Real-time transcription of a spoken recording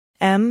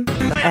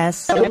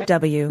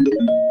MSW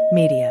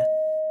Media.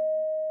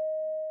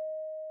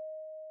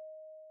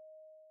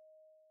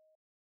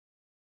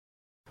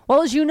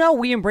 Well, as you know,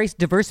 we embrace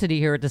diversity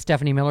here at the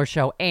Stephanie Miller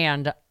Show,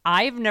 and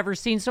I've never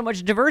seen so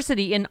much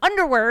diversity in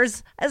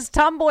underwears as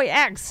Tomboy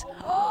X.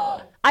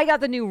 I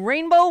got the new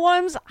rainbow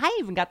ones. I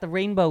even got the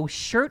rainbow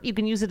shirt. You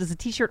can use it as a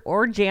t-shirt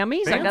or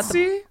jammies. Fancy? I got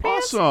the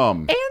pants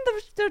Awesome. and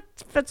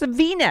it's a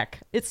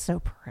V-neck. It's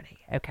so pretty.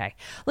 Okay.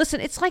 Listen,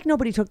 it's like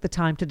nobody took the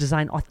time to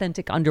design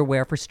authentic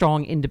underwear for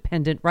strong,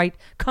 independent, right?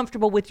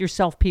 Comfortable with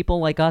yourself people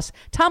like us.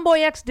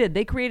 Tomboy X did.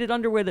 They created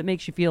underwear that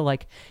makes you feel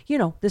like, you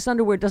know, this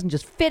underwear doesn't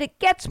just fit, it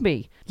gets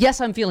me.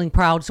 Yes, I'm feeling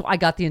proud, so I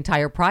got the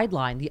entire Pride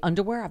line. The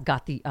underwear, I've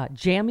got the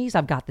jammies,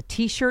 I've got the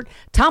t-shirt.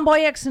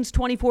 Tomboy X since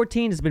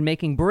 2014 has been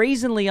making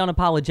brazenly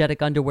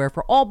unapologetic underwear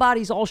for all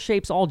bodies, all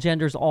shapes, all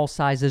genders, all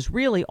sizes.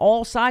 Really,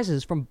 all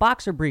sizes, from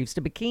boxer briefs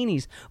to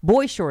bikinis,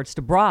 boy shorts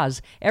to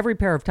bras. Every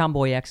pair of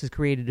Tomboy X is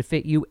created to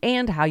fit you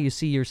and how you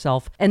see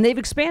yourself. And they've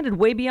expanded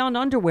way beyond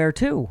underwear,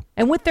 too.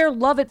 And with their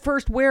love at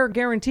first wear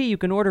guarantee, you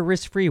can order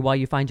risk-free while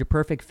you find your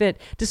perfect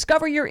fit.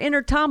 Discover your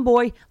inner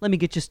tomboy. Let me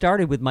get you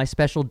started with my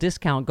special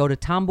discount. Go to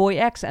Tomboy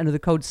X, enter the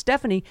code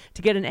Stephanie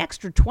to get an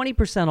extra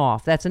 20%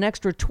 off. That's an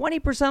extra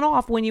 20%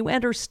 off when you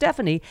enter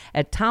Stephanie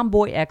at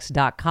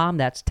tomboyx.com.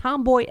 That's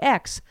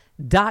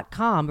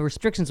tomboyx.com.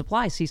 Restrictions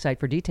apply. See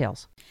site for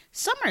details.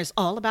 Summer is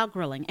all about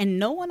grilling, and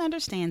no one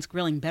understands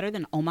grilling better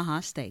than Omaha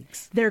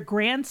Steaks. Their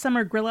Grand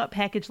Summer Grill Out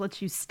package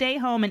lets you stay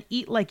home and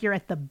eat like you're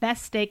at the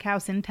best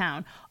steakhouse in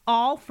town,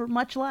 all for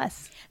much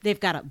less. They've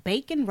got a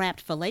bacon-wrapped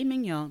filet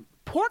mignon,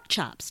 pork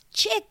chops,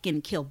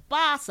 chicken,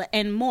 kielbasa,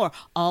 and more,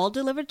 all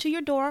delivered to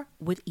your door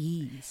with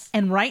ease.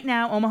 And right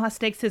now, Omaha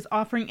Steaks is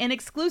offering an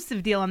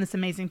exclusive deal on this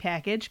amazing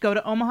package. Go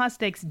to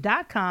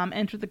omahasteaks.com,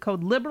 enter the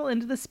code LIBERAL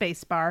into the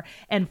space bar,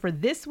 and for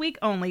this week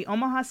only,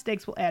 Omaha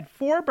Steaks will add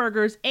 4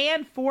 burgers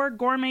and 4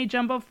 gourmet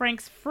jumbo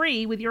franks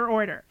free with your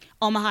order.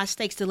 Omaha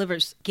Steaks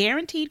delivers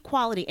guaranteed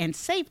quality and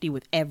safety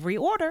with every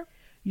order.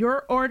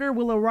 Your order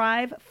will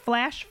arrive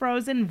flash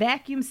frozen,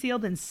 vacuum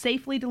sealed, and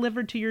safely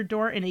delivered to your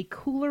door in a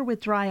cooler with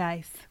dry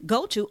ice.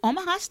 Go to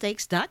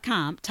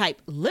omahasteaks.com,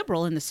 type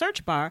liberal in the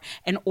search bar,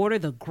 and order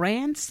the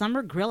Grand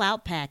Summer Grill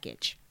Out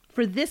package.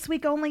 For this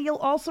week only, you'll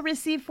also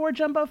receive 4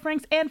 jumbo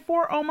franks and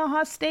 4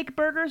 Omaha steak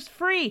burgers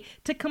free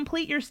to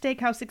complete your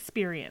steakhouse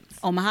experience.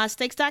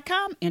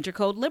 omahasteaks.com, enter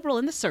code liberal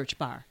in the search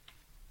bar.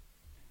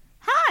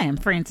 Hi, I'm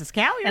Frances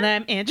Callier. And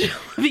I'm Angela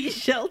B.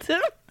 Shelton.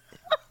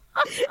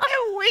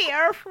 And we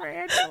are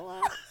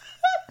Frangela.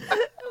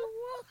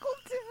 Welcome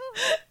to...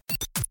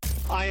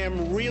 I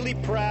am really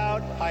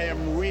proud. I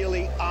am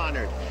really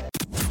honored.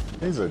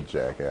 He's a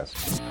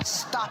jackass.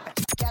 Stop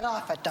it. Get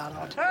off it,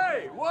 Donald.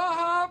 Hey, what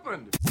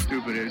happened?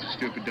 Stupid is,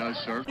 stupid does,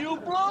 sir. You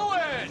blew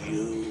it!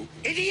 You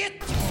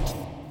idiot!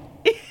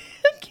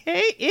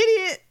 Okay,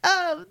 idiot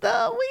of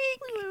the week.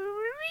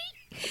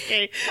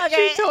 Okay.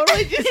 Okay. She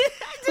totally just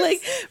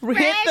like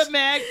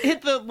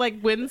hit the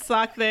like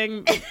windsock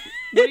thing.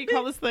 What do you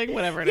call this thing?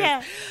 Whatever it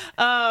is.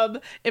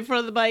 In front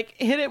of the bike,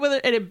 hit it with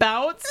it, and it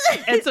bounced.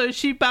 And so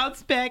she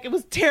bounced back and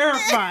was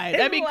terrified.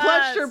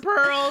 Clutched her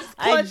pearls,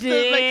 clutched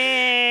the,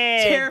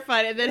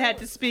 terrified, and then had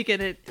to speak.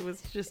 And it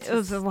was just, It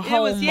was a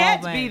whole It was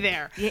yet to moment. be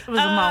there. It was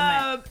a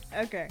moment.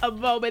 Okay. A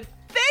moment.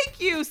 Thank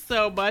you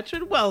so much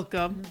and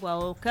welcome.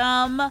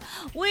 Welcome.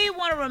 We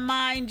want to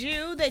remind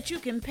you that you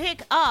can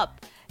pick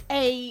up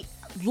a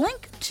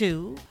link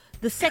to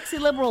the Sexy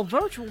Liberal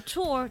Virtual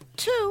Tour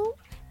 2,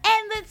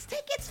 and the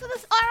tickets for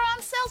this are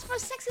on sales for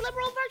Sexy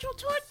Liberal Virtual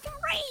Tour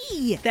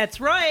 3.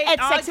 That's right. At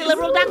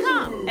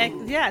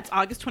sexyliberal.com. Yeah, it's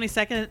August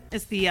 22nd.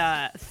 It's the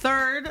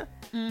third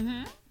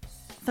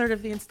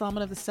of the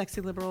installment of the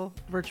Sexy Liberal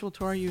Virtual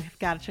Tour. You've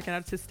got to check it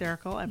out. It's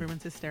hysterical.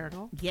 Everyone's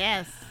hysterical.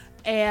 Yes.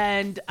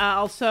 And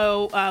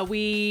also,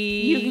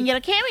 you can get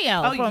a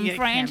cameo from Frangela.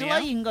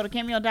 Frangela. You can go to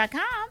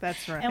cameo.com.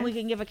 That's right. And we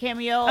can give a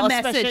cameo, a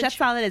message. special-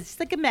 That's all it is. Just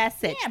like a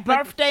message. Yeah,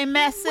 birthday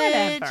message.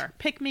 Whatever.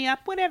 Pick me up,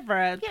 whatever.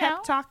 A You pep know,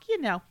 talk, you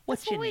know.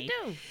 That's what we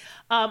do.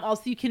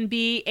 Also, you can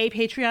be a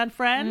Patreon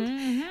friend.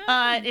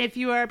 Mm-hmm. If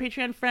you are a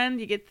Patreon friend,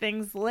 you get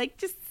things like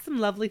just some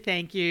lovely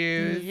thank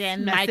yous.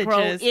 And messages,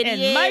 micro-idiots.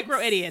 And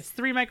micro-idiots.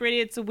 3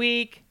 micro-idiots a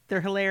week. They're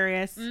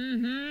hilarious.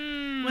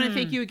 Mm-hmm. I want to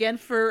thank you again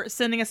for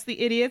sending us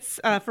the idiots,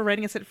 for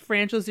writing us at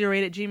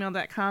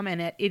frangela08@gmail.com and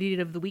at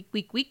idiot of the week.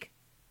 We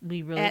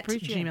really at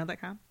appreciate it.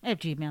 gmail.com. At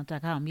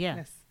gmail.com, yeah.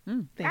 Yes.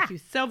 Thank you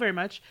so very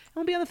much. And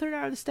we'll be on the 3rd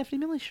hour of the Stephanie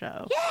Miller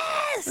Show.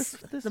 Yes!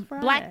 This the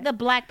Friday.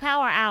 Black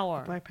Power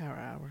Hour. Black Power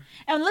Hour.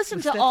 And listen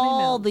With to Stephanie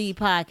all Mills. the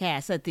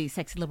podcasts at the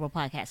Sexy Liberal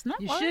Podcast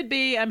Network. You should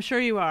be. I'm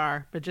sure you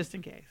are, but just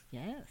in case.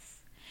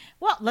 Yes.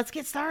 Well, let's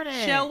get started.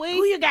 Shall we?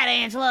 Who you got,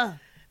 Angela?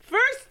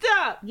 First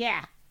up,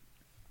 Yeah.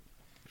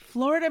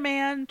 Florida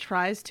man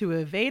tries to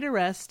evade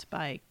arrest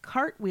by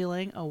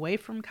cartwheeling away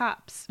from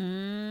cops. From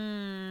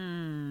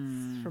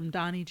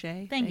Donnie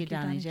J. Thank you,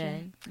 Donnie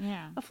J.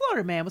 Yeah. A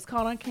Florida man was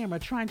caught on camera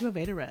trying to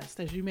evade arrest,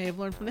 as you may have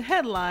learned from the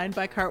headline,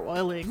 by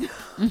cartwheeling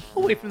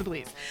away from the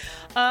police.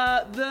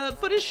 The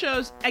footage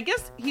shows, I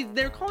guess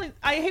they're calling,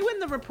 I hate when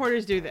the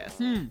reporters do this.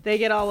 They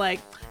get all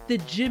like, the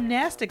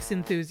gymnastics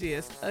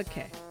enthusiast.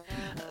 Okay.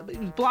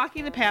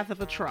 Blocking the path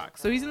of a truck.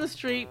 So he's in the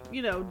street,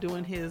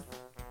 doing his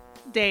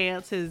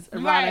dance, his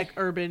erotic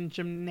urban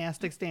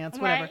gymnastics dance,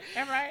 whatever.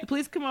 Right. The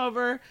police come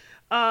over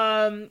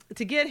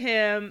to get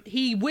him.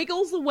 He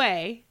wiggles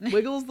away,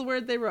 wiggles the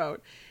word they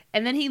wrote,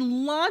 and then he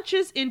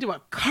launches into a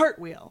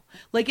cartwheel.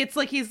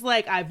 He's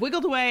like, I've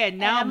wiggled away and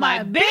now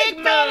my big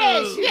move.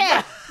 Finish.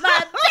 Yeah,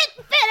 my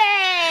big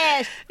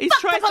finish. He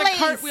tries to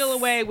cartwheel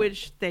away,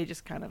 which they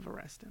just kind of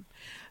arrest him.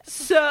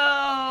 So, you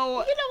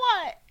know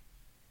what?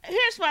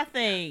 Here's my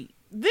thing.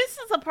 This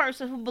is a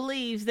person who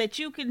believes that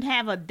you can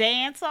have a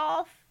dance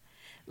off.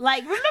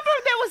 Like, remember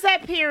there was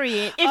that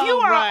period. If you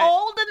are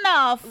old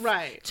enough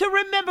to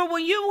remember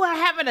when you were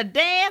having a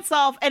dance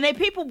off and then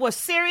people were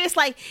serious,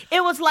 like,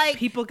 it was like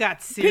people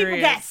got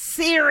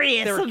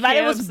serious.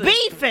 Somebody was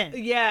beefing.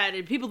 Yeah,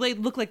 and people, they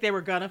looked like they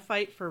were gonna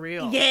fight for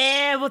real.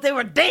 Yeah, but they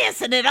were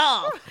dancing it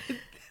off. It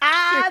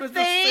was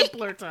a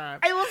simpler time.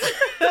 It was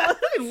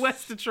in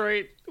West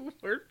Detroit.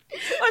 Or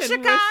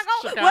Chicago.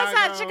 West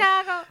side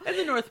Chicago. And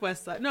the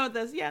Northwest side. No,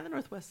 the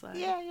Northwest side.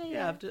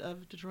 Yeah.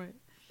 Of Detroit.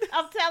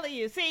 I'm telling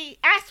you. See,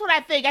 that's what I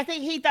think. I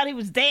think he thought he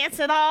was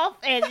dancing off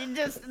and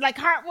just like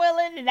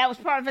cartwheeling, and that was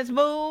part of his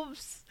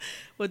moves.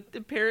 Well,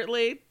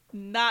 apparently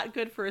not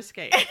good for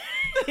escape.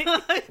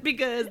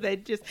 Because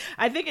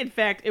I think in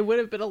fact it would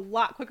have been a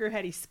lot quicker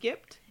had he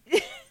skipped.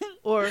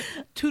 Or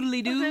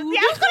toodly doo. Yeah, I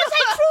was going to say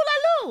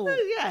true-la-loo.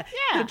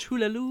 Yeah.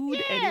 True-la-loo.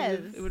 Yes.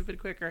 And it would have been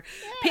quicker.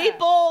 Yeah.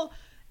 People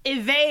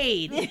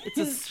evade. It's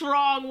a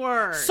strong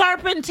word.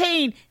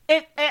 Serpentine.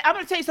 I'm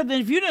going to tell you something.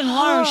 If you didn't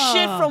learn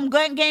shit from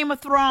Game of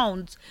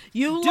Thrones,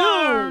 you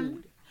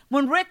learned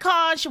when Rick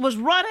Conch was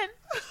running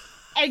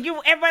and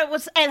everybody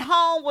was at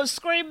home was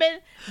screaming,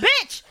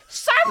 bitch,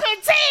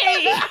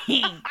 serpentine.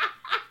 You ain't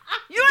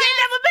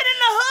never been in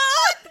the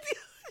hood.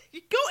 You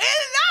go in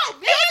and out.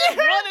 You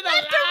running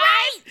left to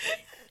right.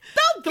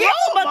 Don't throw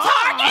him a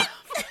target.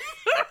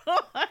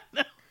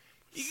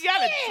 You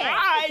gotta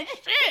try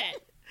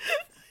shit.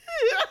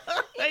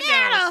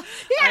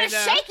 You gotta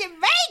shake and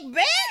bake,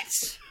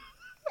 bitch.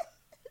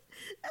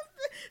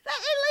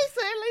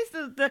 At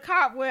least the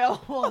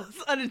cartwheel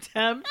was an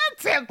attempt.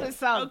 Attempted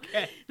something.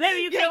 Okay.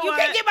 Maybe you can't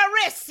get my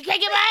wrists. You can't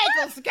get my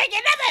ankles. You can't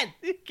get nothing.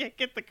 You can't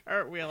get the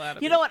cartwheel out of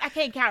it. You know what? I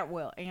can't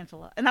cartwheel,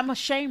 Angela, and I'm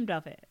ashamed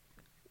of it.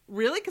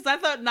 Really? Because I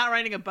thought not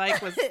riding a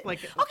bike was like.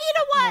 Okay, you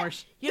know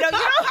what? You don't.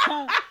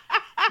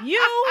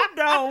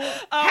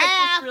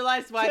 I just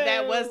realized why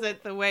that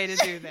wasn't the way to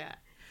do that.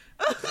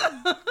 All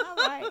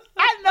right.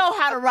 I know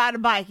how to ride a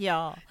bike,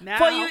 y'all. Now,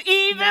 for you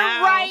even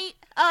write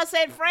us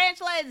at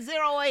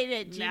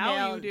Franchland08 at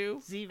now you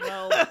do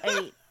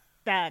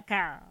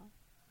 08.com.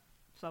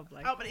 Something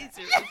like that. But it's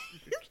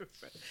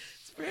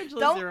Frangela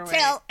Don't 08.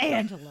 tell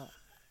Angela.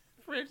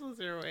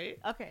 Frangela 08.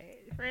 Okay,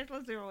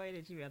 Franchland08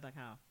 at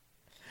gmail.com.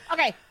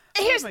 Okay,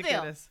 here's the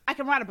deal. Goodness. I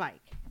can ride a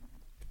bike.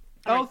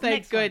 All right,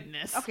 thank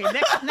goodness. Okay,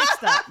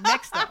 next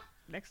up.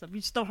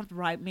 You just don't have to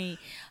write me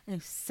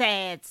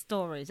sad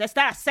stories. That's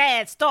not a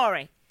sad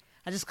story.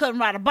 I just couldn't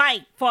ride a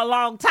bike for a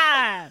long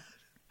time.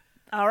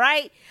 All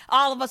right?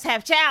 All of us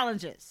have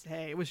challenges.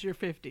 Hey, it was your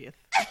 50th.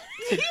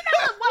 You know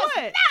it was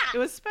not. It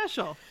was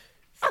special.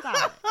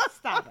 Stop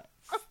it.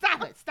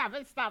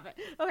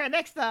 Okay,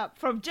 next up,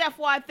 from Jeff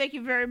White, thank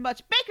you very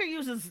much. Baker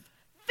uses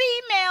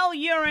female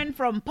urine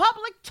from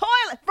public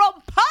toilets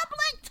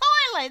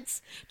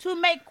to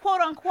make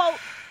quote-unquote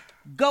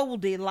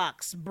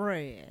Goldilocks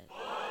bread.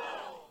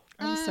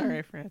 I'm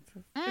sorry,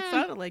 Francis. It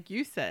sounded like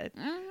you said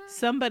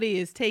somebody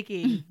is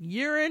taking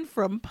urine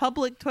from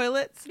public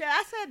toilets. Yeah,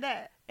 I said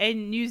that.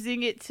 And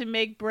using it to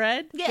make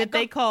bread that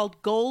they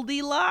called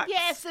Goldilocks?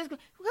 Yes,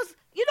 because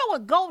you know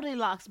what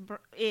Goldilocks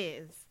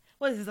is?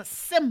 What is a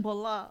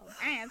symbol of?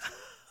 And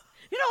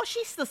you know what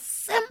she's the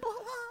symbol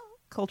of?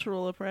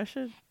 Cultural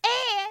oppression.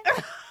 And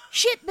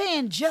shit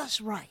being just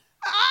right.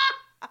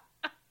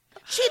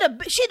 She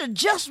the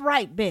just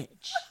right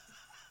bitch.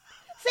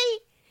 See?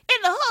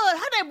 In the hood,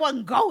 her name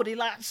wasn't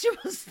Goldilocks. She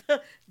was the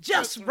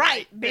just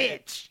right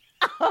bitch.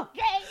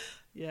 Okay?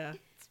 Yeah.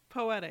 It's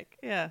poetic.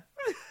 Yeah.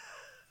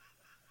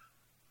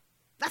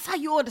 That's how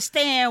you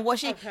understand what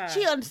she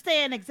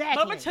understand exactly.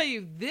 But I'm going to tell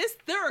you this.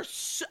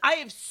 I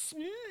have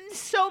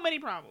so many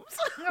problems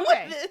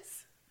Okay. with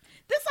this.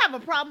 I have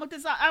a problem with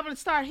this. I'm going to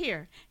start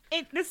here.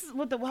 This is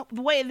what the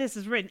way this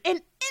is written. An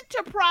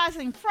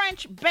enterprising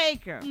French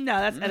baker. No,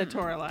 that's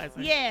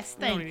editorializing. Yes,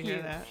 thank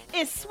you.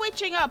 Is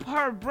switching up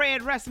her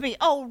bread recipe.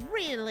 Oh,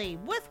 really?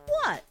 With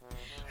what?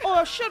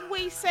 Or should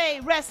we say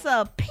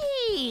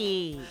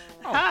recipe?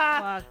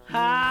 Ha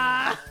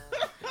ha.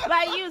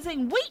 By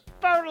using wheat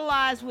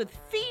fertilized with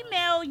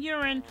female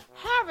urine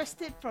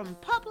harvested from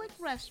public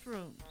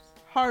restrooms.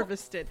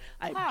 harvested.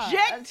 I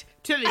object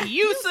to the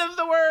use of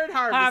the word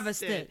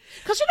harvested.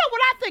 Because you know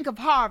what I think of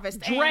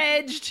harvest?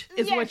 Dredged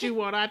is Yeah. what you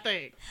want, I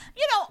think.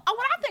 You know,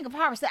 when I think of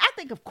harvested, I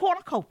think of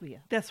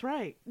cornucopia. That's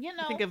right. You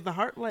know, think of the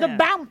heartland. The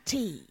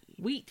bounty.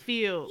 Wheat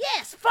fields.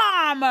 Yes,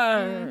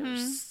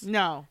 farmers.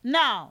 No.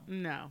 No,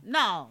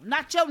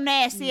 not your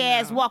nasty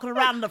ass walking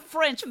around in the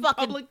French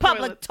fucking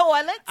public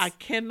toilets. I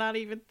cannot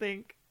even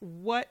think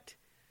what.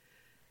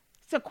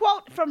 It's a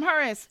quote from her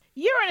is,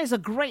 urine is a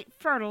great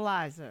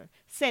fertilizer,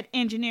 said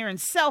engineer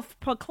and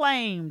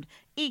self-proclaimed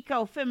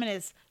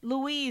eco-feminist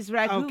Louise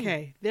Ragu.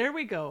 Okay, there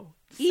we go.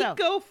 So-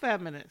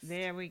 Eco-feminist.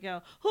 There we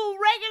go. Who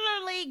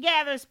regularly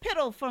gathers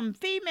piddle from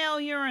female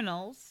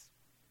urinals.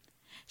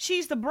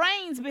 She's the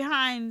brains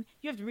behind,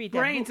 you have to read that.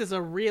 Brains is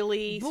a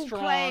really Boucle,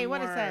 strong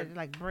what is word. that?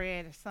 Like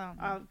bread or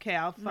something. Okay,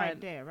 I'll find Right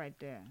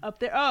there. up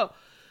there. Oh,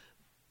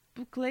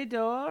 boucle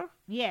d'or.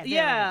 Yeah,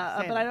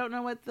 Yeah, but I don't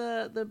know what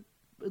the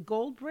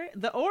gold braid.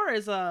 The ore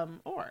is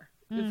ore.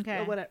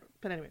 Okay. Whatever.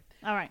 But anyway.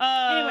 All right.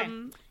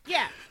 Anyway,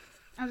 yeah.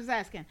 I was just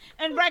asking.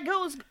 And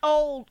Ragu's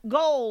old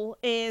goal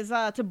is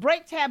to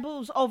break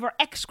taboos over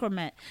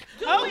excrement.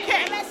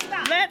 Okay,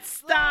 let's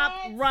stop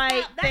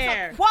right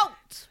there. That's a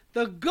quote.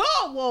 The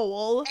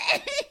goal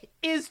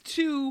is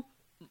to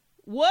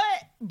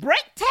what?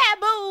 Break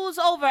taboos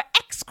over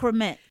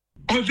excrement.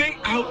 Are they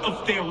out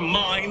of their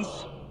minds?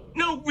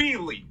 No,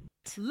 really.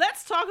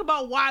 Let's talk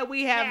about why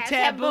we have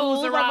Yeah,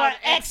 taboos around over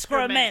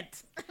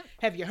excrement.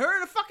 Have you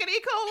heard of fucking E.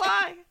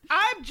 coli?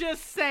 I'm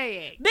just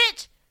saying.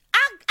 Bitch,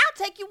 I'll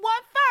take you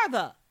one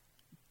further.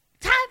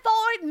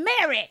 Typhoid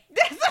Mary.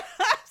 That's what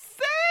I'm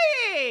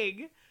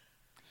saying.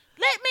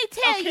 Let me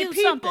tell you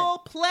people, something.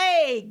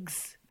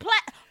 Plagues.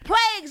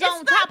 Plagues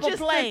on top of plagues. It's not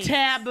just a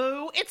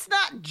taboo. It's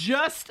not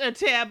just a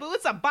taboo.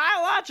 It's a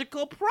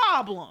biological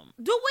problem.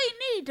 Do we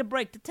need to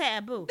break the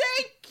taboo?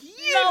 Thank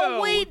you. No,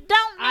 we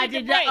don't need I to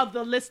did break. not. Of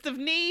the list of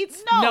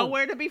needs, No.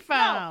 nowhere to be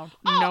found.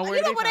 No. Oh, Nowhere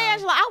you know to be what, found.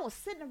 Angela? I was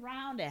sitting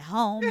around at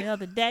home the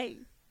other day,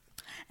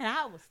 and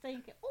I was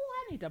thinking, oh,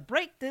 I need to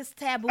break this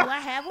taboo I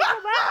have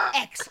around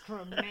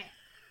excrement.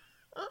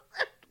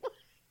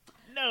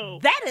 No.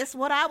 That is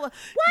what I was.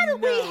 Why do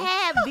we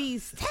have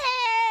these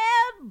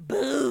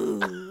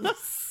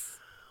taboos?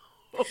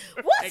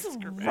 What's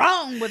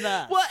wrong with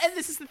us? Well, and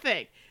this is the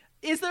thing.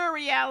 Is there a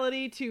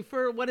reality to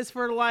what is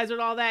fertilizer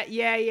and all that?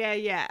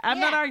 Yeah.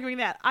 I'm not arguing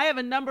that. I have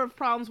a number of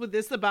problems with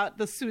this about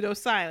the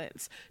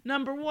pseudo-silence.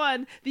 Number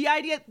one, the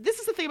idea, this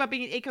is the thing about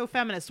being an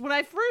eco-feminist. When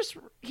I first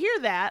hear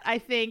that, I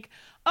think,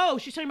 oh,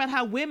 she's talking about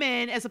how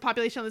women as a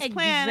population on this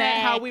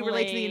planet, how we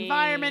relate to the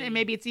environment, and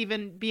maybe it's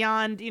even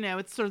beyond,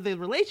 it's sort of the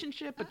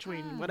relationship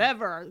between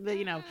whatever,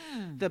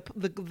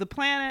 the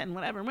planet and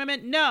whatever,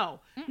 women. No,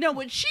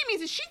 what she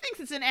means is she thinks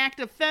it's an act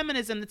of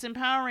feminism that's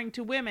empowering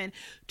to women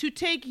to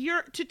take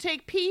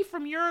pee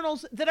from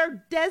urinals that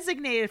are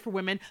designated for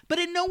women, but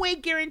in no way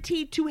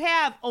guaranteed to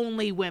have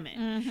only women.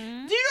 Do you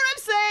know what I'm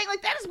saying?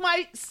 Like, that is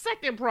my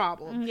second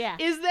problem. Yeah.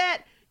 Is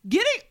that let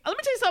me tell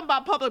you something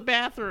about public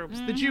bathrooms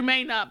that you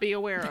may not be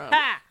aware of.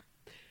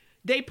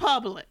 They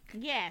public.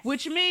 Yes.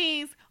 Which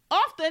means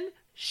often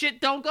shit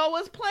don't go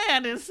as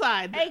planned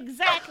inside them.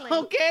 Exactly.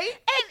 Okay?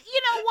 And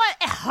you know what?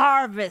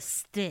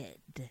 Harvested.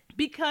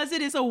 Because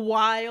it is a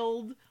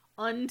wild,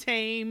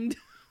 untamed.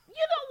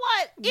 You know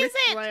what? Is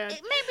it? Land.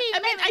 Maybe. I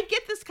mean, I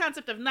get this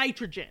concept of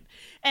nitrogen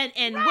and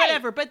Right.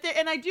 whatever, but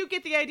and I do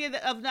get the idea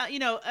of not,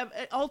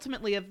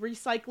 ultimately of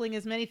recycling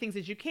as many things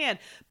as you can.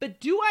 But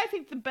do I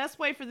think the best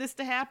way for this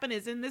to happen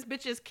is in this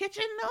bitch's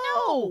kitchen?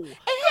 No. And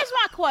here's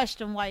my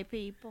question, white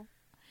people.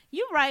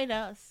 You write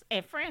us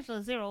at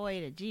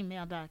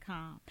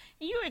frangela08@gmail.com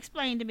and you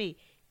explain to me,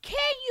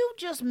 can you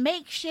just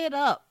make shit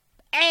up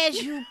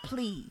as you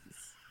please?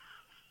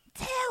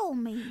 Tell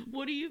me.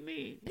 What do you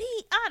mean? Be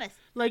honest.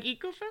 Like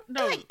eco-feminist?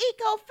 No. Like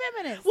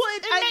eco-feminist. Well,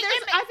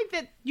 I think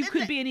that you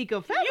could be an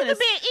eco-feminist. You could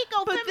be an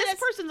eco-feminist. But this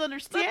person's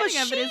understanding but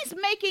of it is... she's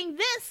making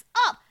this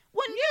up.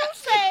 When you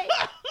say,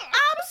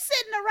 I'm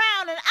sitting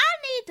around and I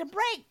need to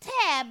break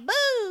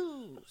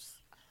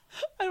taboos.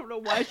 I don't know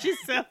why she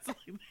sounds like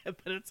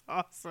that, but it's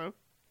awesome.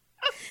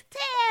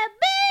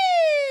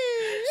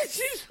 Taboos.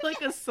 She's like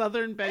a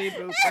Southern Betty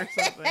Boop or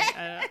something.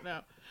 I don't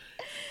know.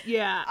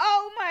 Yeah.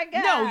 Oh my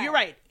God. No, you're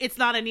right. It's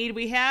not a need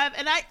we have.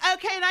 And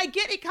I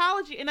get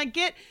ecology and I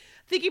get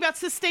thinking about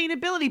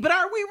sustainability, but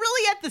are we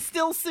really at the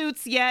still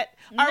suits yet?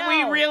 Are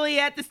we really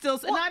at the still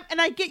suits? Well,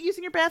 and I get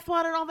using your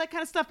bathwater and all that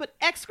kind of stuff, but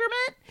excrement?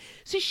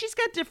 See, she's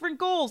got different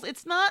goals.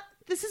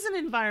 This isn't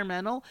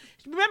environmental.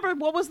 Remember,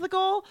 what was the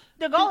goal?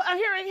 The goal,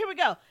 here we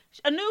go.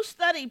 A new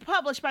study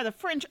published by the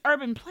French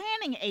Urban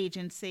Planning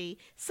Agency,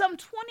 some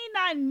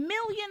 29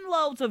 million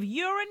loaves of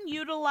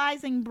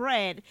urine-utilizing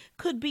bread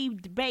could be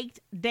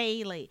baked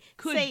daily.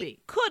 Could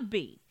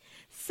be.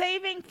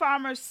 Saving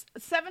farmers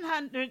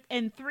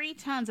 703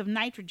 tons of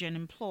nitrogen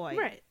employed.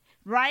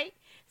 Right?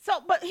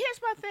 So, but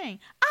here's my thing.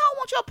 I don't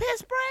want your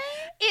piss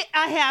bread.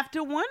 I have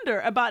to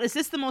wonder about, is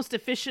this the most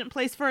efficient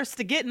place for us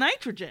to get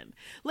nitrogen?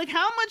 Like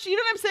how much, you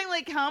know what I'm saying?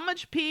 Like how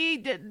much pee,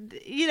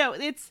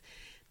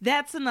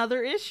 that's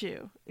another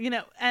issue,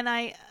 and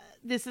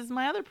this is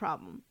my other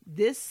problem.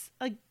 This,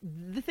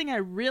 the thing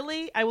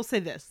I will say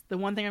this, the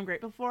one thing I'm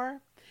grateful for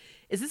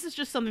is this is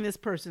just something this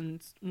person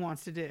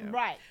wants to do.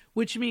 Right.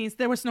 Which means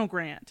there was no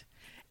grant.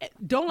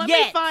 Don't let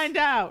me find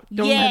out.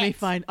 Don't let me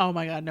find. Oh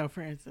my God, no,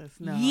 Frances,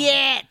 no.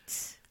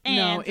 Yet.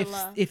 No,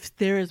 Angela. if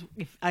there is,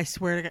 if I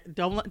swear to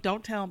God,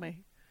 don't tell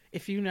me.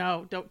 If you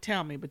know, don't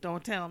tell me, but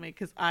don't tell me,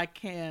 because I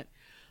can't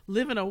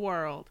live in a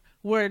world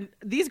where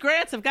these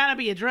grants have got to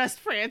be addressed,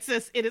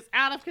 Frances. It is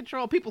out of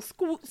control. People,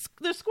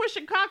 they're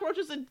squishing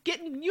cockroaches and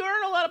getting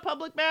urinal out of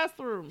public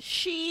bathrooms.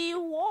 She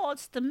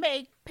wants to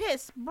make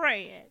piss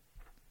bread.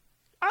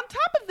 On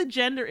top of the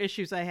gender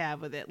issues I have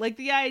with it, like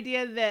the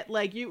idea that,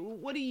 like,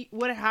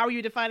 how are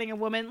you defining a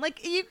woman?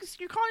 Like,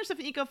 you're calling yourself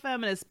an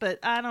eco-feminist, but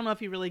I don't know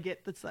if you really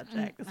get the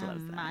subject. That's what I'm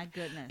saying. My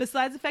goodness.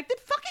 Besides the fact that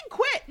fucking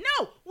quit.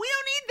 No, we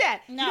don't need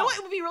that. No. You know what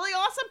would be really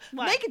awesome?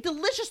 What? Make a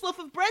delicious loaf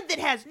of bread that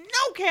has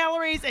no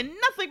calories and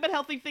nothing but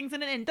healthy things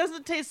in it and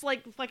doesn't taste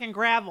like fucking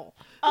gravel.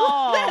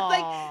 Oh.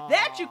 Like,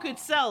 that you could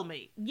sell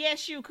me.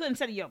 Yes, you could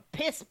instead of your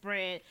piss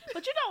bread.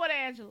 But you know what,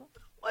 Angela?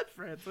 What,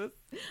 Frances?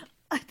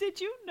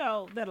 Did you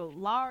know that a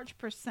large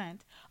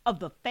percent of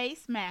the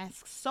face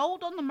masks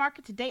sold on the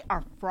market today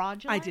are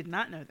fraudulent? I did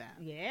not know that.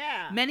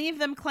 Yeah. Many of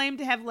them claim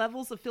to have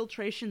levels of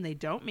filtration they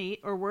don't meet,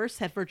 or worse,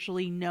 have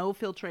virtually no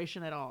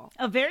filtration at all.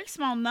 A very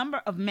small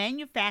number of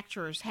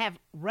manufacturers have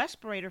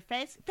respirator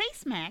face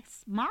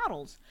masks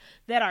models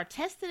that are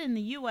tested in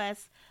the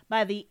U.S.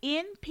 by the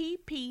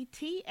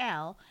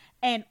NPPTL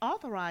and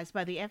authorized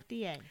by the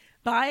FDA.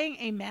 Buying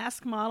a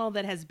mask model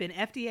that has been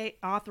FDA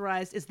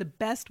authorized is the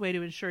best way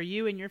to ensure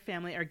you and your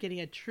family are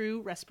getting a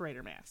true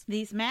respirator mask.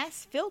 These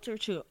masks filter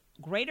to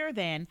greater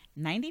than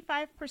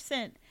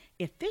 95%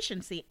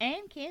 efficiency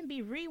and can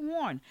be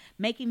reworn,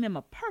 making them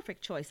a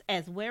perfect choice,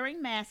 as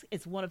wearing masks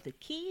is one of the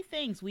key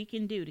things we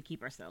can do to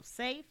keep ourselves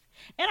safe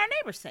and our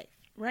neighbors safe.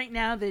 Right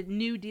now, the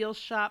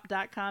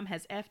newdealshop.com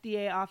has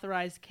FDA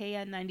authorized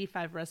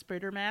KN95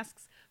 respirator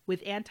masks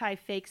with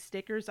anti-fake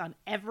stickers on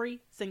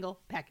every single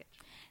package.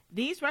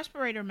 These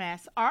respirator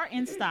masks are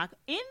in stock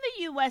in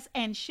the U.S.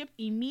 and shipped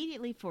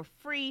immediately for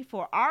free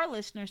for our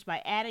listeners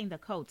by adding the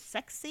code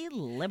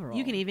SEXYLIBERAL.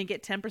 You can even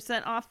get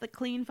 10% off the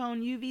Clean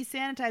Phone UV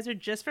sanitizer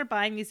just for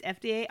buying these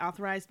FDA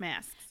authorized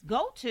masks.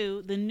 Go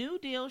to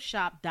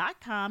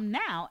thenewdealshop.com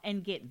now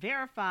and get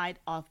verified,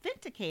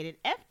 authenticated,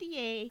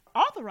 FDA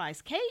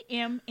authorized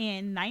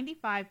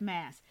KN95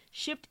 masks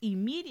shipped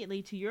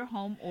immediately to your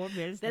home or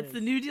business. That's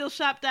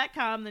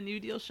thenewdealshop.com,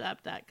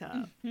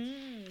 thenewdealshop.com.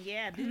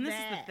 Yeah, do And this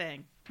that. is the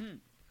thing,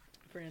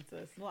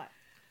 Frances. What?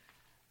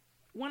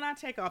 When I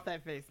take off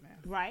that face mask,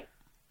 Right?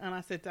 and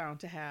I sit down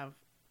to have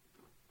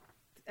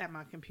at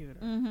my computer,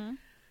 Mm-hmm.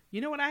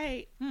 you know what I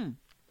hate?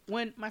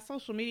 When my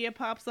social media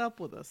pops up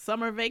with a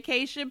summer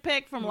vacation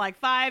pic from like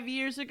 5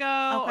 years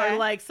ago, Okay. or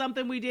like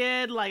something we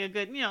did like a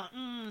good,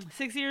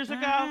 6 years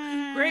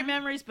ago. Great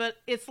memories, but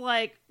it's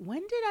like,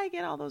 when did I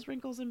get all those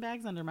wrinkles and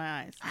bags under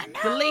my eyes? I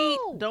know. Delete.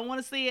 Don't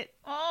want to see it.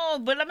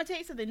 Oh, but let me tell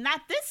you something.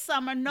 Not this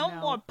summer. No No.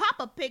 more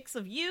pop-up pics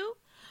of you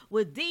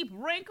with deep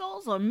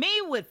wrinkles or me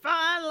with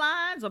fine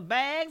lines or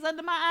bags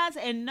under my eyes.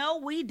 And no,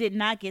 we did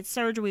not get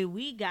surgery.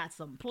 We got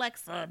some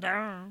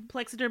Plexiderm.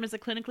 Plexiderm is a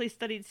clinically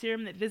studied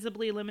serum that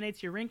visibly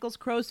eliminates your wrinkles,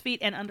 crow's feet,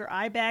 and under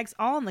eye bags,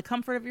 all in the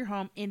comfort of your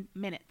home in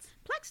minutes.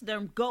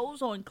 Plexiderm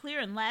goes on clear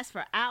and lasts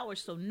for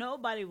hours, so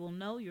nobody will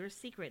know your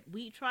secret.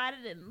 We tried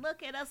it, and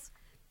look at us.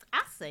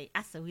 I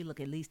say we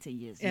look at least 10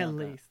 years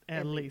younger.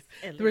 At least.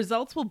 At The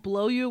results will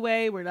blow you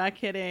away. We're not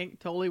kidding.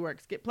 Totally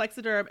works. Get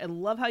Plexiderm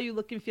and love how you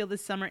look and feel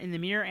this summer in the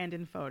mirror and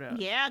in photos.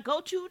 Yeah, go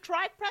to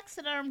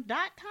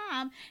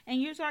tryplexiderm.com and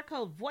use our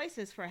code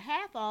VOICES for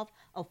half off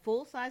a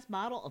full-size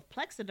bottle of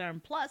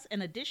Plexiderm plus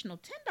an additional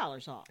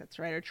 $10 off. That's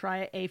right. Or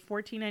try a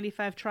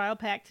 $14.95 trial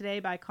pack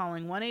today by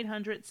calling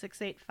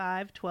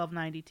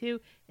 1-800-685-1292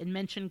 and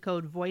mention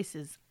code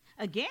VOICES.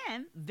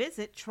 Again,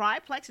 visit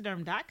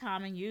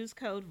tryplexiderm.com and use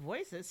code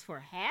VOICES for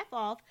half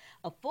off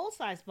a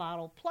full-size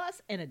bottle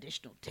plus an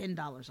additional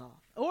 $10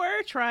 off. Or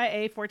try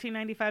a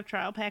 $14.95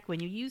 trial pack when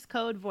you use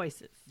code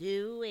VOICES.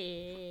 Do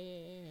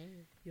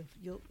it. It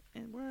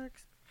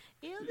works.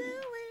 You'll do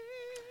it.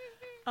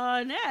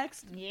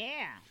 Next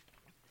Yeah.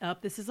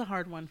 up, this is a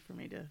hard one for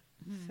me to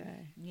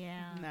say.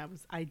 Yeah. And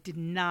I did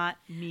not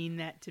mean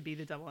that to be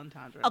the double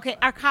entendre. Okay,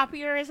 our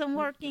copier isn't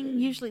working.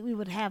 Usually we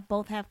would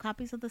both have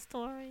copies of the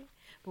story,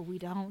 but we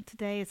don't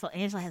today. So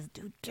Angela has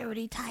to do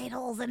dirty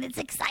titles, and it's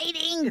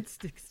exciting. It's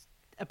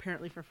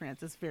apparently for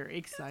Frances very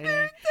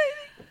exciting.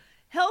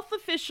 Health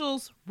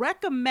officials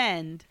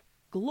recommend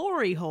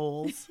glory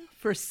holes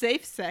for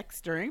safe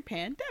sex during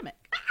pandemic.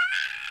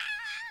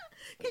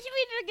 Could you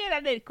read it again?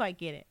 I didn't quite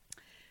get it.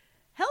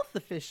 Health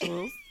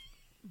officials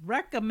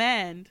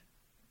recommend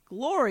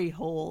glory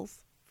holes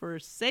for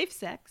safe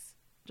sex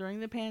during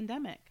the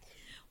pandemic.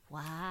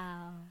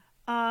 Wow.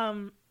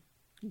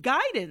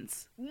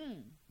 Guidance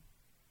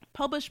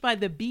published by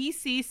the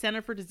BC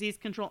Centre for Disease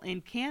Control in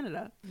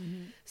Canada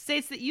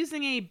states that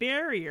using a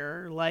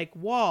barrier like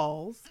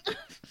walls.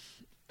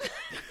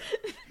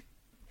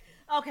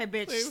 Okay,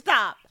 bitch,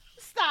 stop.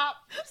 Stop.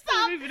 I Stop.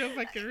 don't even know if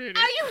I can read it.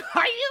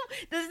 Are you?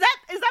 Is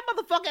that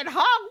motherfucking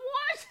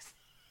Hogwarts?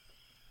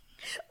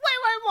 Wait,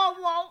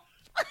 whoa.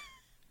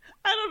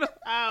 I don't know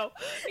how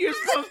you're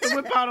supposed to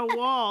whip out a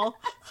wall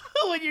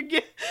when you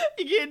get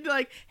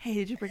like, hey,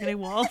 did you bring any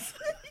walls?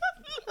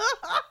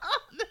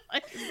 No, I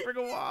didn't bring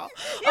a wall.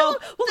 Well,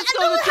 let's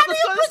go to the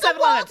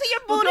 7-Eleven.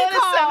 We'll go to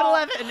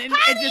 7-Eleven and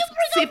just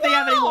see if they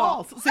have any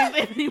walls. See if they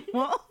have any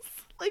walls.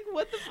 Like,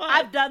 what the fuck?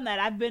 I've done that.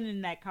 I've been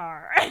in that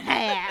car.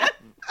 Okay.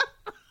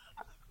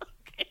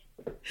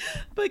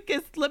 But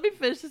let me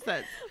finish this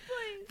sentence.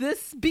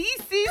 This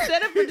BC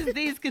Center for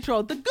Disease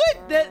Control, the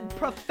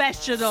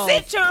professionals.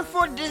 Center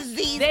for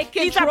Disease. They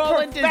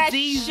control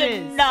diseases.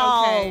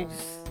 Okay.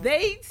 Professionals.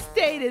 They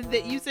stated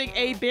that using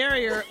a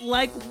barrier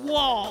like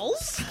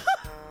walls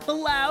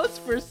allows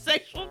for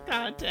sexual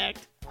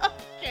contact.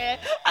 Okay,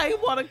 I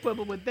want to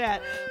quibble with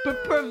that,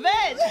 but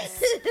prevents.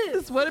 This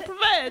is what it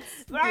prevents.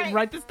 Right.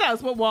 Write this down.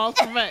 It's what walls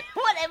prevent.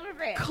 Whatever,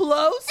 man.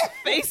 Close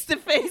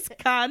face-to-face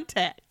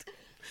contact,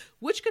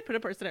 which could put a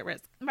person at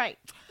risk. Right.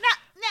 Now,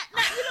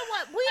 you know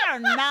what? We are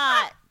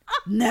not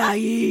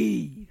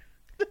naive.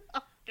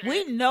 Okay.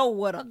 We know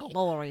what a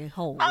glory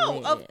hole is.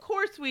 Oh, of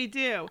course we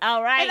do.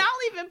 All right. And I'll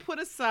even put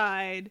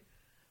aside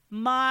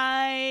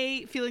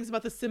my feelings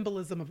about the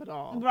symbolism of it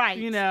all. Right.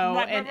 You know,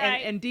 Right.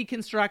 And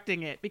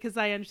deconstructing it, because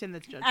I understand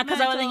that's judgmental.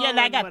 Because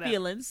I got whatever.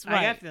 feelings.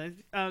 I got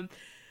feelings.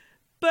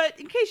 But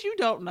in case you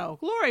don't know,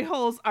 glory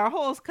holes are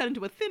holes cut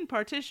into a thin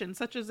partition,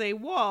 such as a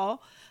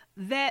wall,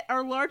 that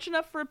are large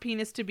enough for a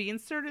penis to be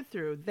inserted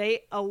through.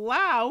 They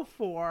allow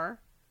for...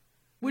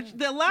 Which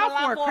the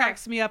allow for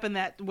cracks me up in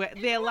that way.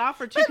 They allow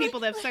for two people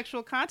to have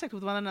sexual contact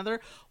with one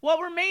another while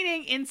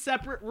remaining in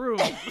separate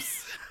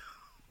rooms.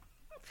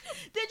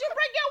 Did you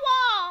bring your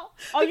wall?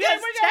 Oh,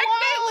 yes,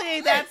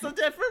 technically that's a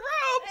different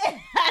room.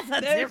 That's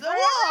a different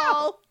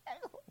wall.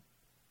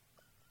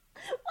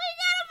 We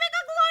gotta make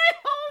a glory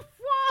hole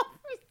wall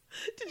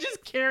to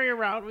just carry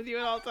around with you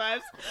at all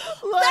times.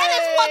 That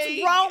is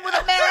what's wrong with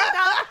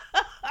America.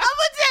 I'm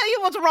gonna tell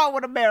you what's wrong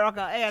with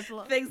America,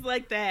 Angela. Things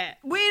like that.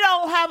 We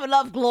don't have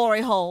enough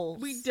glory holes.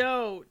 We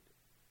don't.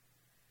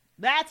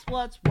 That's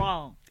what's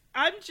wrong.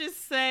 I'm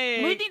just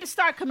saying. We need to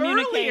start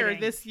communicating. Earlier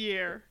this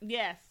year.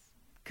 Yes.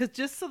 Because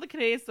just so the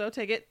Canadians don't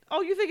take it.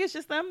 Oh, you think it's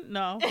just them?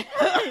 No.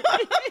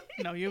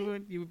 No, you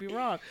would be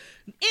wrong.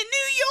 In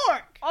New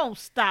York. Oh,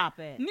 stop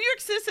it. New York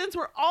citizens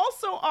were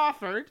also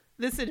offered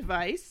this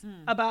advice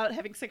about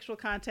having sexual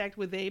contact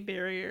with a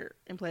barrier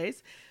in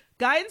place.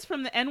 Guidance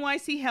from the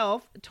NYC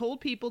Health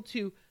told people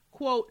to,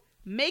 quote,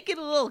 make it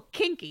a little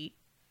kinky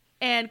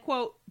and,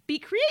 quote, be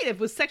creative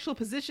with sexual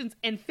positions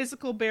and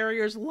physical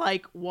barriers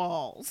like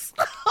walls.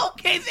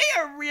 Okay, they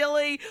are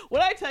really,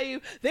 when I tell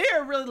you, they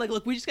are really like,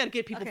 look, we just got to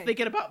get people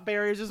thinking about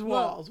barriers as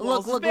walls.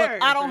 Look,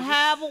 I don't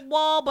have a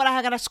wall, but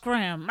I got a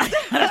scrim.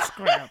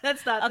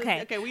 That's not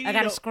okay. Okay, I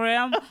got a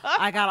scrim.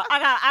 I got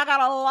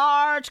a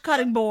large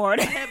cutting board.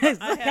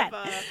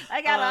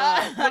 I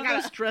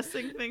got those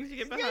dressing things you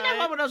get behind. You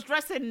know, one of those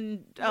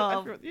dressing. You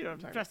know what I'm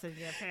talking dressing.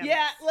 About.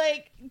 Yeah,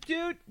 like,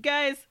 dude,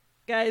 guys,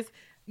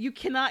 you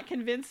cannot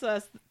convince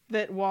us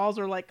that walls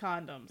are like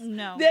condoms.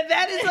 No.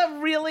 That is a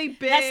really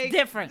big... That's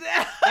different.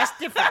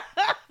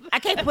 I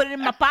can't put it in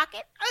my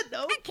pocket.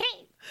 No. I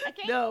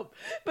can't. No.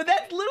 But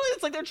that's literally,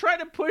 it's like they're trying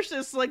to push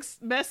this like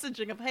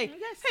messaging of, hey,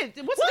 what's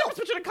the difference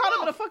between a condom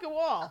and a fucking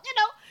wall?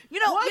 You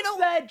know, what's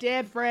that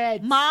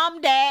difference?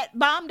 Mom, Dad,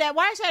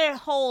 why is that a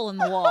hole in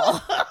the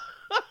wall?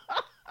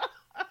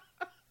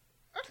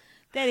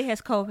 Daddy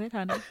has COVID,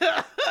 honey.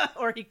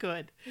 Or he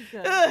could.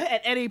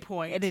 At any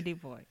point.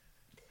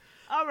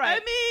 All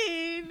right. I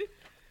mean,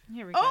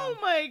 here we go. Oh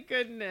my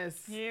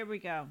goodness. Here we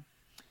go.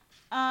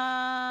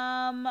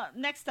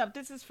 Next up,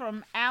 this is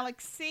from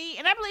Alex C.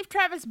 And I believe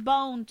Travis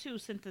Bone, too,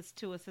 sent this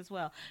to us as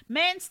well.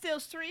 Man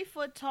steals 3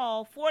 foot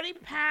tall,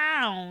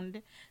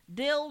 40-pound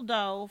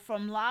dildo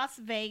from Las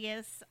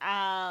Vegas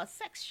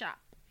sex shop.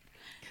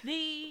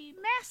 The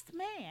masked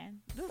man,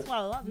 this is what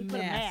I love. He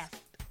put a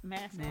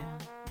mask man.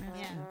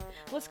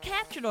 Was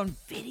captured on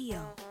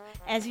video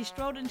as he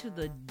strode into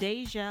the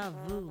Deja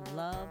Vu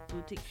Love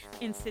Boutique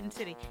in Sin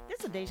City.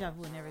 There's a Deja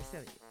Vu in every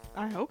city.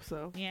 I hope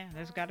so. Yeah,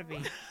 there's got to be.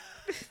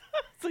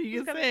 So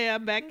you can say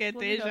I'm back at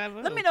Deja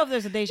Vu. Let me know if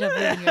there's a Deja Vu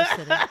in your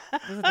city.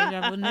 There's a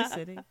Deja Vu in this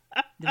city.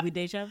 Did we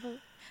Deja Vu?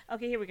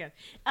 Okay, here we go.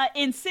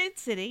 In Sin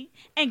City,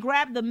 and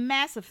grabbed the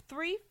massive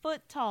 3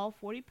 foot tall,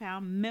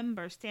 40-pound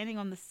member standing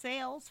on the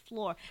sales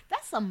floor.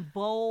 That's some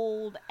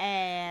bold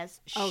ass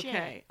shit.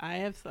 Okay, I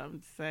have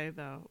something to say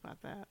though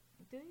about that.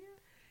 Do you?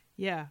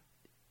 Yeah.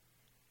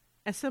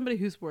 As somebody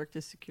who's worked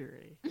as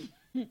security,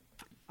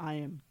 I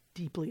am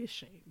deeply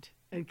ashamed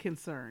and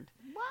concerned.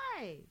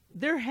 Why?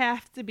 There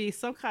have to be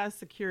some kind of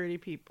security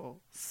people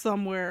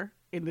somewhere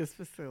in this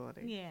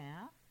facility.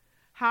 Yeah.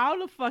 How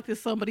the fuck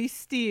does somebody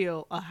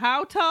steal a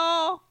how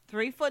tall?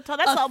 3 foot tall.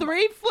 That's a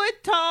 3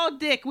 foot tall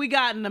dick we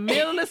got in the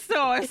middle of the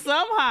store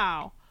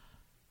somehow.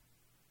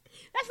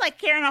 That's like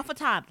carrying off a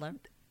toddler.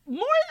 More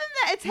than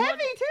that. It's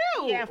heavy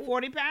too. Yeah,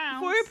 40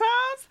 pounds. 40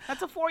 pounds?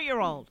 That's a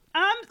 4-year-old.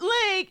 I'm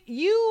like,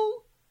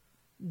 you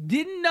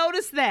Didn't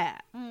notice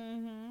that.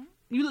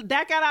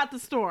 That got out the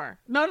store.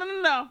 No.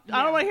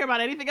 I don't want to hear about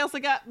anything else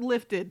that got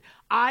lifted.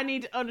 I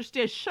need to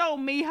understand. Show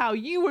me how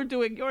you were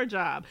doing your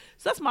job.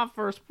 So that's my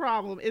first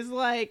problem. Is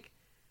like,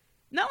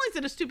 not only is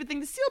it a stupid thing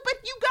to steal, but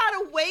you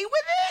got away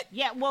with it.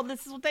 Yeah, well,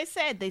 this is what they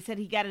said. They said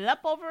he got it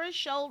up over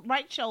his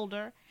right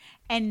shoulder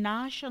and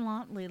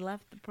nonchalantly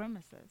left the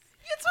premises.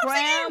 That's what I'm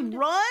saying. He didn't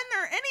run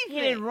or anything.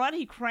 He didn't run.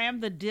 He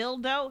crammed the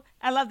dildo.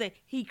 I love that.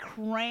 He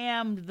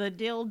crammed the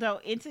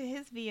dildo into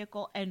his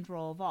vehicle and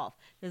drove off.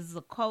 This is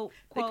a quote.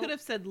 They could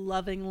have said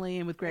lovingly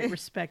and with great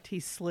respect, he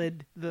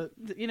slid you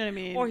know what I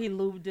mean? Or he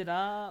lubed it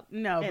up.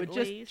 No, but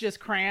just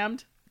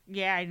crammed.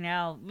 Yeah, I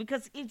know.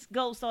 Because it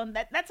goes on.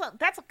 That's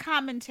a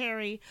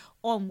commentary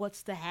on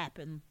what's to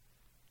happen.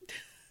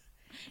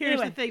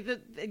 Here's Anyway. the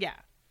thing. Yeah.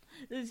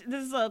 This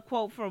is a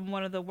quote from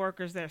one of the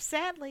workers there.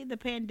 Sadly, the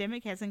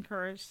pandemic has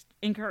encouraged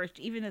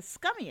even the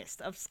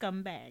scummiest of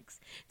scumbags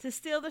to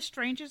steal the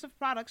strangest of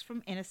products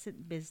from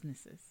innocent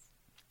businesses.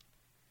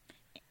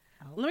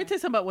 Let me tell you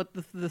something about what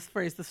this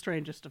phrase, the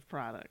strangest of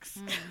products.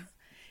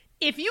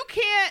 If you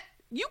can't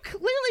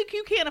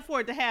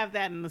afford to have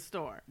that in the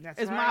store.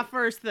 That's is right. my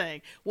first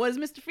thing. What does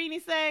Mr. Feeney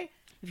say?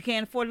 If you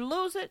can't afford to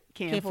lose it,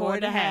 Can't afford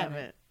to have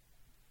it.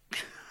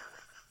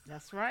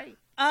 That's right.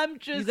 I'm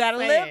just You got to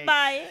saying. live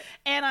by it.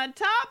 And on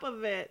top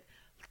of it,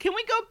 can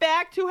we go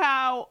back to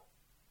how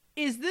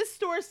is this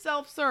store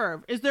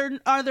self-serve?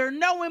 Are there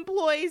no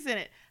employees in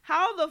it?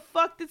 How the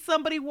fuck did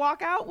somebody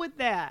walk out with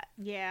that?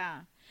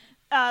 Yeah.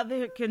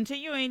 They're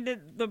continuing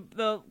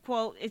the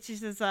quote. It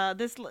says,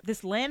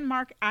 this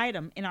landmark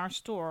item in our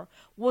store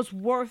was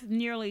worth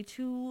nearly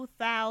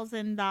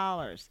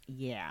 $2,000.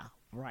 Yeah,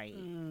 right.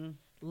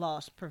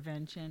 Loss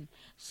prevention.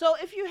 So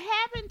if you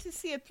happen to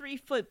see a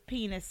 3-foot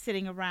penis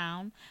sitting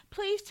around,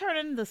 please turn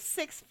in the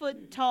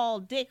 6-foot-tall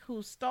dick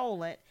who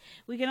stole it.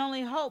 We can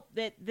only hope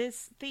that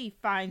this thief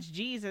finds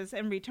Jesus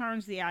and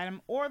returns the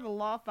item, or the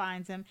law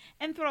finds him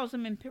and throws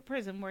him in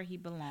prison where he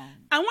belongs.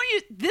 I want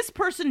you. This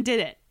person did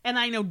it, and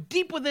I know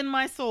deep within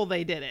my soul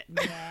they did it.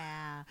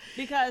 Yeah,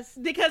 because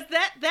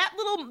that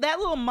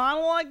little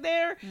monologue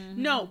there.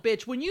 No,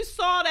 bitch. When you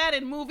saw that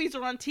in movies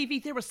or on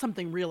TV, there was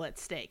something real at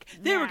stake.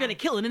 They were gonna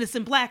kill an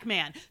innocent black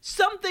man.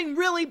 Something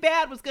really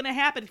bad was gonna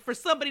happen for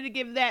somebody to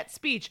give that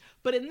speech.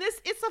 But in this,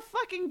 it's a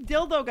fucking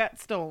dildo got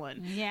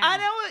stolen. Yeah, I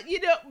know.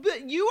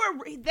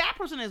 But that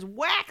person is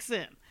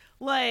waxing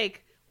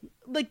like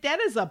that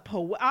is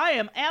I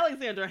am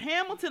Alexander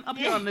Hamilton up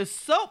here on this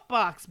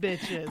soapbox,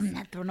 bitches. I'm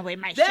not throwing away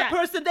my That shot.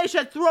 person, they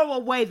should throw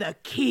away the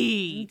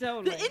key.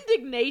 Totally. The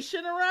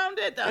indignation around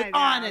it, I the know,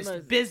 honest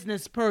listen.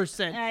 business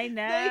person. I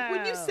know. Like,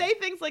 when you say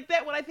things like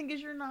that, what I think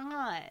is you're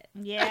not.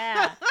 Yeah.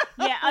 Yeah.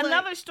 Like-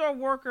 Another store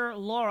worker,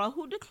 Laura,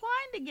 who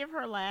declined to give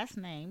her last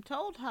name,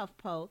 told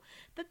HuffPo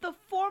that the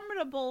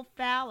formidable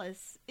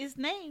phallus is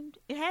named.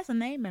 It has a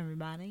name,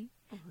 everybody.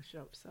 Oh, I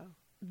hope so.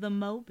 The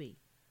Moby.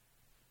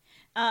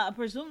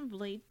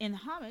 Presumably in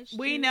homage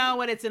We to know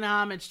what it's an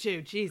homage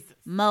to. Jesus.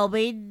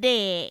 Moby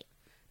Dick.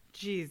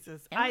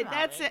 Jesus. And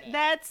That's Moby it.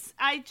 Dick.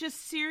 I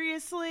just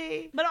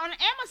seriously. But on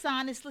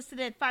Amazon, it's listed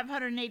at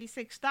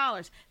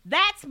 $586.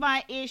 That's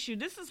my issue.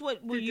 This is where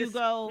you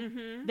go,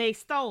 they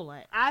stole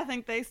it. I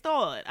think they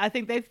stole it. I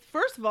think they,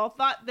 first of all,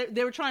 thought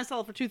they were trying to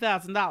sell it for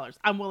 $2,000.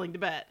 I'm willing to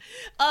bet.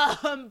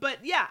 But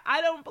yeah,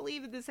 I don't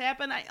believe that this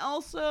happened. I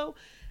also,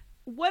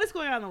 what is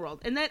going on in the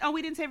world? And then,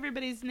 we didn't say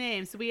everybody's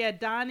names. So we had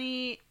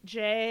Donnie,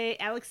 Jay,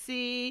 Alex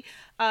C,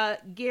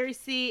 Gary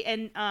C,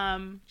 and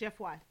Jeff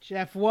Y.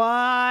 Jeff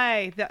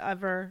Y, the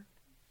ever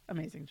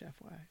amazing Jeff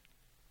Y.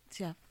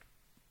 Jeff.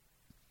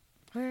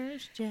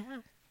 Where's Jeff?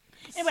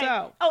 Anyway,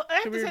 So, I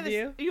have should to we say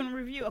review? this. You want to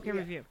review? Okay, Yeah.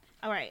 review.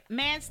 All right.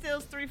 Man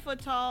steals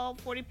 3-foot-tall,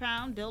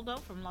 40-pound dildo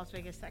from Las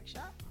Vegas sex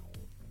shop.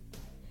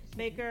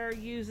 Baker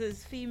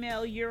uses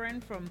female urine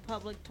from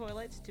public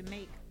toilets to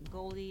make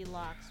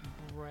Goldilocks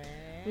bread.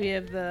 We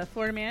have the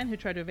Florida man who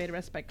tried to evade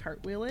arrest by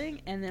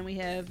cartwheeling. And then we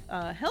have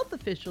health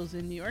officials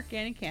in New York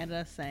and in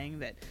Canada saying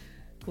that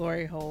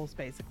glory holes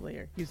basically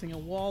are using a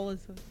wall as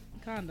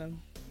a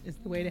condom is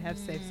the way to have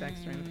safe sex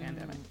during the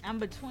pandemic. I'm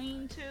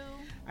between two.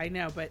 I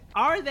know, but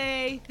are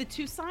they the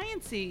two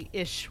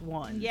science-y-ish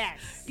ones?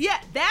 Yes. Yeah,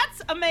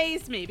 that's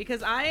amazed me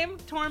because I am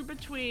torn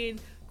between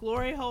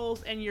glory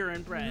holes and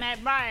urine bread.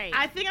 Right.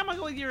 I think I'm gonna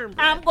go with urine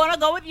bread. I'm gonna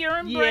go with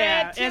urine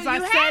bread too. As I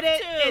You said have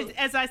it,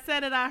 to. as I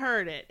said it, I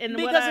heard it, and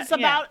Because it's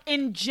about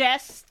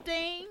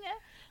ingesting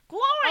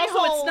glory Also,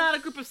 holes. it's not a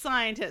group of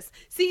scientists.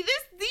 See,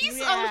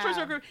 these other stories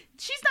are a group.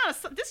 She's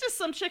not. This is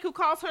some chick who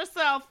calls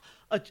herself.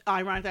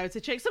 Ironic, I would say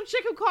chick. Some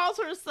chick who calls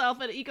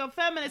herself an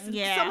ecofeminist and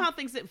somehow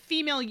thinks that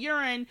female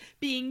urine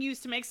being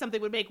used to make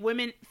something would make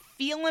women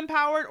feel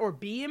empowered or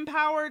be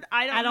empowered.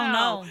 I don't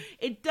know.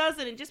 It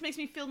doesn't. It just makes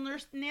me feel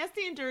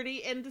nasty and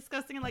dirty and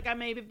disgusting. And like I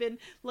may have been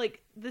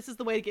like, this is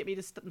the way to get me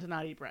to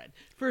not eat bread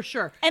for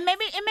sure. And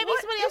maybe What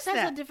somebody else is has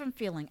that? a different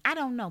feeling. I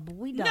don't know, but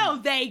we don't. No,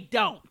 they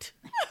don't.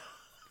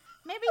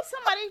 Maybe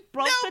Somebody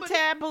broke the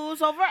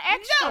taboos over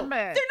extra No,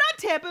 men. they're not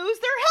taboos.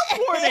 They're health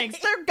warnings.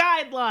 They're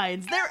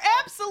guidelines. They're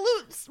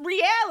absolute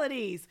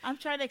realities. I'm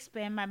trying to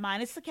expand my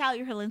mind. It's the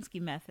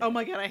Kalyer-Holinsky method. Oh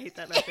my God, I hate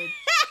that method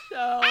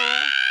so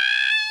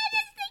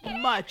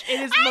much. It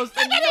is the most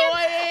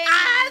annoying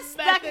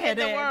method in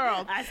the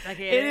world.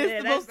 It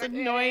is the most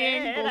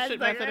annoying bullshit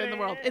method in the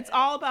world. It's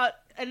all about,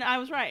 and I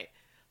was right.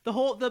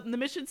 The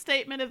mission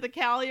statement of the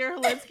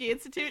Kalyer-Holinsky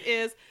Institute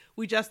is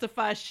we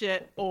justify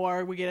shit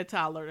or we get a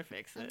toddler to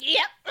fix it.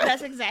 Yep,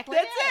 that's exactly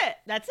That's it.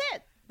 That's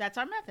it. That's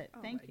our method.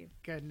 Thank you.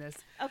 Goodness.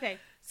 Okay.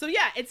 So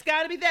yeah, it's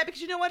got to be that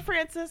because you know what,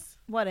 Francis?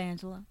 What,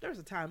 Angela? There was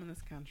a time in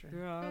this country.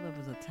 Girl, there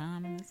was a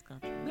time in this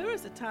country. There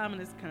was a time in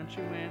this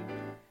country when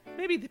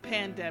maybe the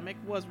pandemic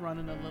was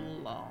running a little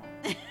long.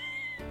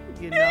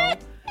 You know?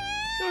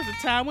 There was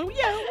a time when,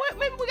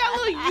 maybe we got a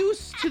little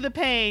used to the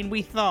pain,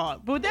 we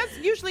thought. But that's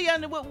usually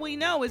under what we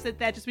know is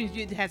that just means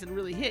it hasn't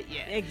really hit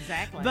yet.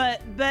 Exactly.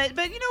 But you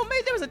know,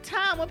 maybe there was a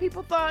time when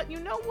people thought, you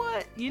know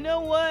what?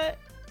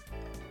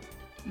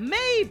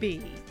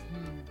 Maybe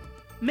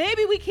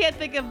we can't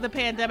think of the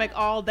pandemic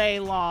all day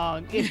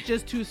long. It's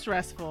just too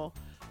stressful.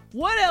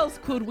 What else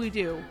could we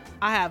do?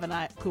 I have an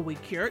idea. Could we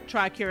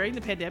try curing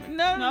the pandemic?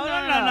 No.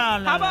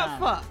 How about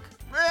fuck?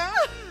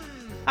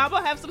 How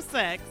about have some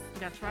sex?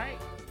 That's right.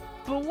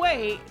 But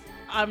wait,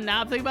 I'm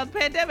now thinking about the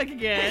pandemic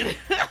again.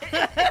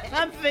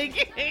 I'm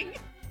thinking,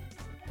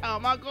 how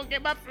am I going to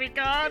get my freak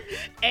on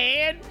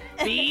and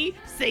be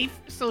safe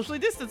socially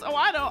distanced? Oh,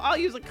 I know. I'll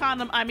use a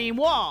condom. I mean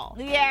wall.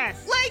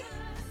 Yes. Like,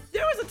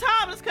 there was a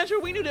time in this country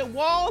where we knew that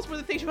walls were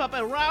the things you put up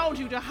around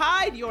you to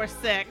hide your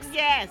sex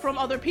from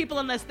other people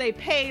unless they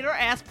paid or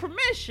asked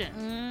permission.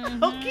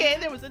 Mm-hmm. Okay,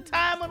 there was a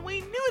time when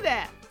we knew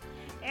that.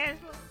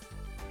 Angela,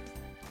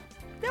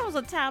 there was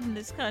a time in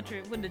this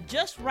country when the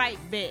just right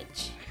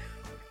bitch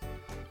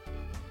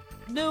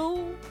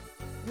knew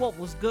what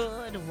was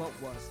good and what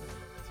wasn't.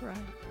 That's right.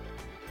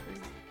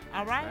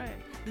 All right?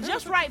 The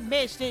just right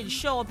bitch didn't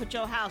show up at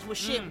your house with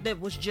shit that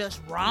was just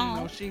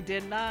wrong. No, she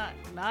did not.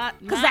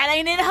 Because that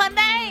ain't in her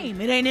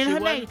name. It ain't in her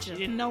nature.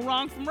 She didn't know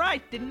wrong from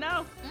right. Didn't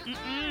know.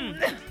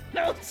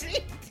 No, she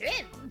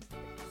didn't.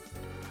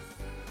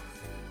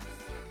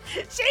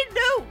 She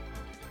knew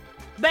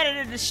better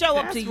than to show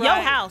up to your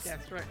house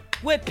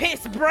with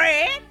piss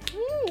bread.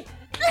 Woo.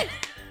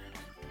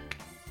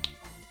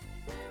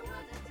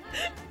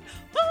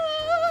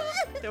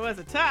 There was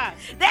a time.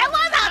 There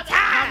was a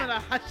time. I'm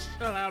gonna hush.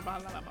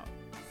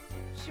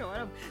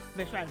 Sure,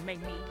 they're trying to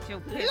make me show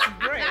piss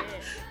bread.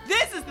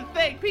 This is the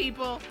thing,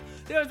 people.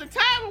 There was a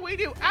time when we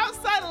knew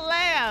outside the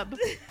lab.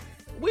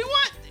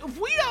 If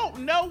we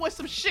don't know what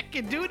some shit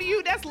can do to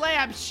you, that's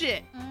lab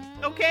shit.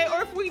 Okay?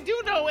 Or if we do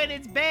know it,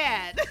 it's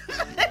bad.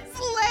 That's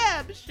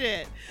lab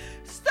shit.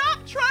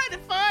 Stop trying to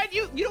find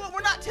you. You know what?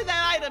 We're not to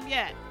that item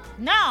yet.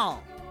 No.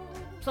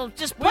 So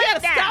just put We it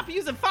gotta down. stop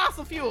using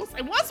fossil fuels.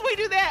 And once we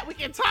do that, we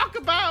can talk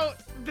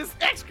about this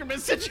excrement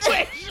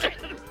situation.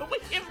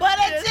 But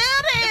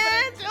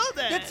until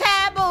then, the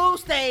taboo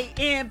stay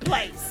in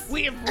place.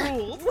 We have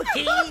ruled.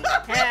 We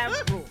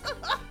have ruled.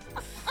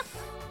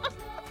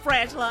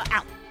 Frangela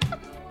out.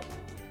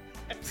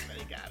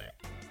 Everybody got it.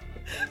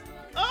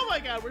 Oh my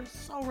God, we're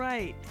so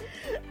right.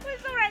 We're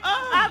so right.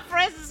 Oh. I'm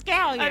Francis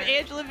Kalyer. I'm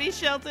Angela V.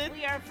 Shelton.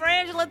 We are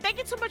Frangela. Thank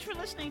you so much for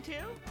listening to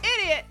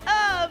Idiot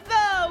of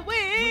the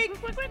Week.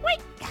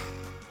 Week.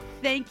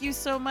 Thank you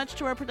so much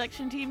to our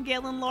production team,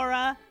 Gail and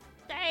Laura.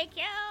 Thank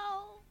you.